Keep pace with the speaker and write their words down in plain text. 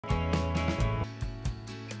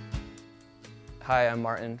Hi, I'm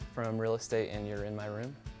Martin from Real Estate, and you're in my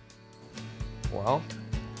room. Well,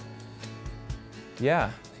 yeah,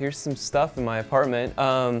 here's some stuff in my apartment.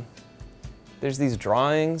 There's these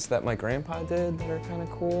drawings that my grandpa did that are kind of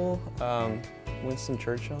cool. Winston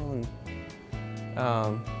Churchill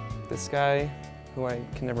and this guy, who I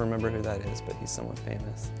can never remember who that is, but he's someone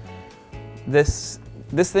famous. This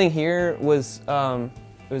thing here was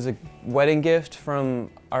it was a wedding gift from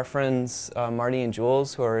our friends Marty and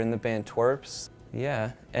Jules, who are in the band Twerps.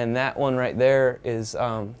 Yeah, and that one right there is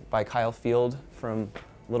by Kyle Field from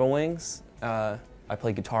Little Wings. I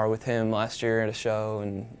played guitar with him last year at a show,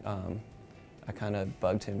 and I kind of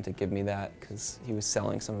bugged him to give me that because he was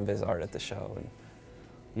selling some of his art at the show. And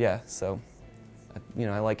yeah, so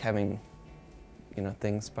I like having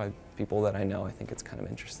things by people that I know. I think it's kind of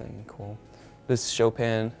interesting and cool. This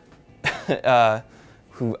Chopin,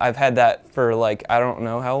 who I've had that for like I don't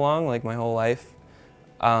know how long, like my whole life.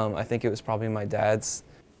 I think it was probably my dad's.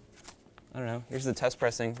 I don't know. Here's the test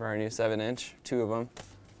pressing for our new 7-inch, 2 of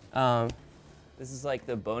them. This is like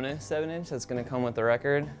the bonus 7-inch that's gonna come with the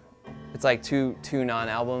record. It's like two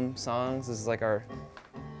non-album songs. This is like our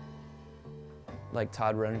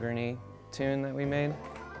Todd Rundgren-y tune that we made.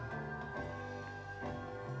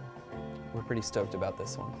 We're pretty stoked about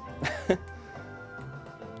this one.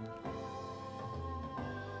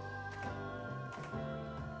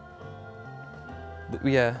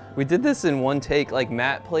 Yeah, we did this in one take. Like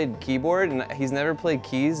Matt played keyboard, and he's never played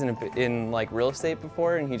keys in like Real Estate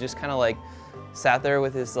before, and he just kind of like sat there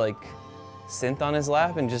with his like synth on his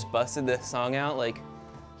lap and just busted this song out. Like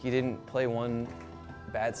he didn't play one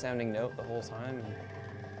bad sounding note the whole time. And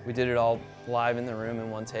we did it all live in the room in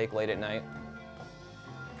one take late at night.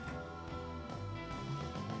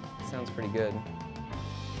 Sounds pretty good.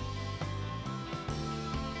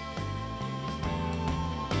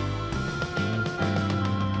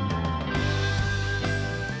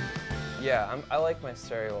 Yeah, I like my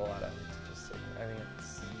stereo a lot. I mean,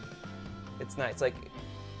 it's nice. Like,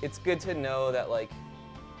 it's good to know that like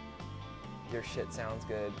your shit sounds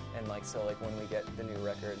good, and like so like when we get the new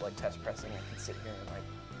record, like test pressing, I can sit here and like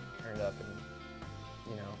turn it up and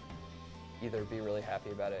either be really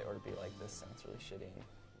happy about it or be like, this sounds really shitty.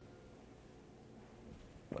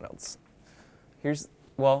 What else?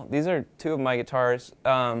 These are 2 of my guitars.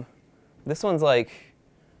 This one's like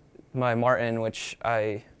my Martin, which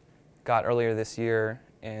I got earlier this year,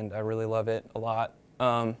 and I really love it a lot.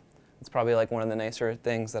 It's probably like one of the nicer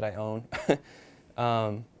things that I own.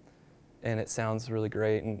 And it sounds really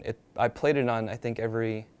great. And I played it on, I think,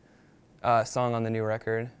 every song on the new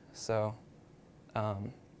record. So,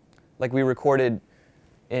 like we recorded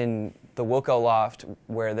in the Wilco Loft,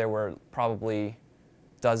 where there were probably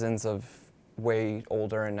dozens of way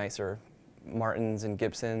older and nicer Martins and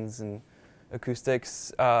Gibsons and acoustics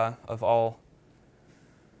of all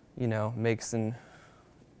makes and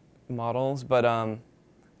models, but I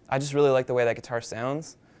just really like the way that guitar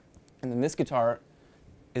sounds. And then this guitar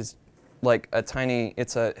is like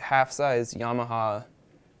it's a half-size Yamaha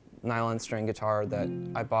nylon string guitar that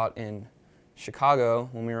I bought in Chicago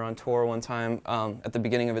when we were on tour one time. At the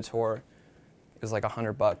beginning of a tour, it was like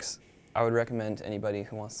 $100. I would recommend anybody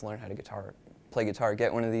who wants to learn how to play guitar,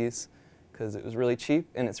 get one of these, because it was really cheap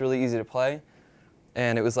and it's really easy to play.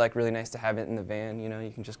 And it was like really nice to have it in the van, you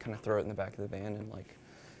can just kind of throw it in the back of the van, and like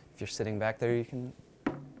if you're sitting back there, you can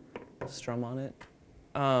strum on it.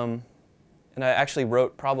 And I actually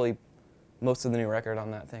wrote probably most of the new record on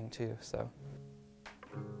that thing too, so.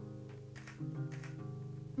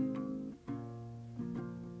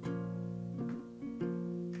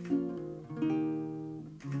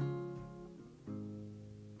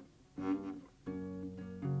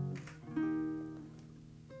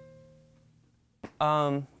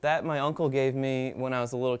 That my uncle gave me when I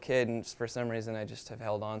was a little kid, and for some reason I just have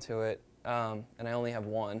held on to it. And I only have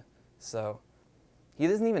one, so. He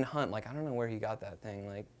doesn't even hunt. Like, I don't know where he got that thing.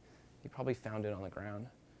 Like, he probably found it on the ground.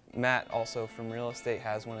 Matt, also from Real Estate,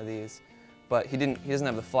 has one of these, but he doesn't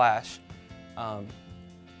have the flash.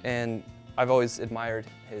 And I've always admired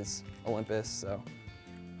his Olympus, so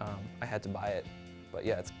I had to buy it. But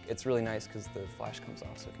yeah, it's really nice because the flash comes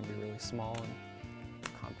off, so it can be really small and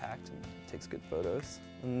compact and takes good photos.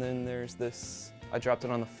 And then there's this, I dropped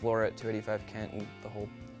it on the floor at 285 Kent, and the whole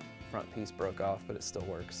front piece broke off, but it still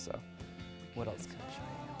works, so. What else can I show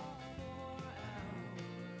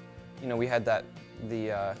you? We had the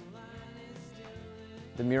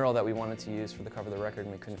mural that we wanted to use for the cover of the record,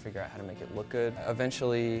 and we couldn't figure out how to make it look good.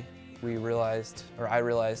 Eventually, I realized,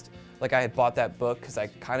 like I had bought that book because I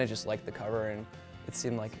kind of just liked the cover, and it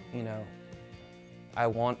seemed like, it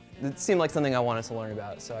seemed like something I wanted to learn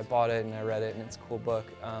about. So I bought it and I read it, and it's a cool book.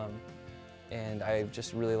 and I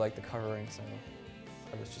just really liked the covering, so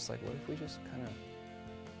I was just like, what if we just kind of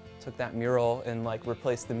took that mural and like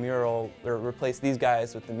replaced the mural, or replaced these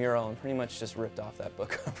guys with the mural, and pretty much just ripped off that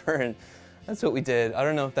book cover, and that's what we did. I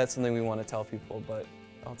don't know if that's something we want to tell people, but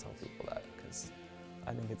I'll tell people that because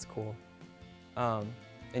I think it's cool.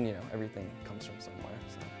 And you know, everything comes from somewhere,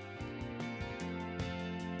 so.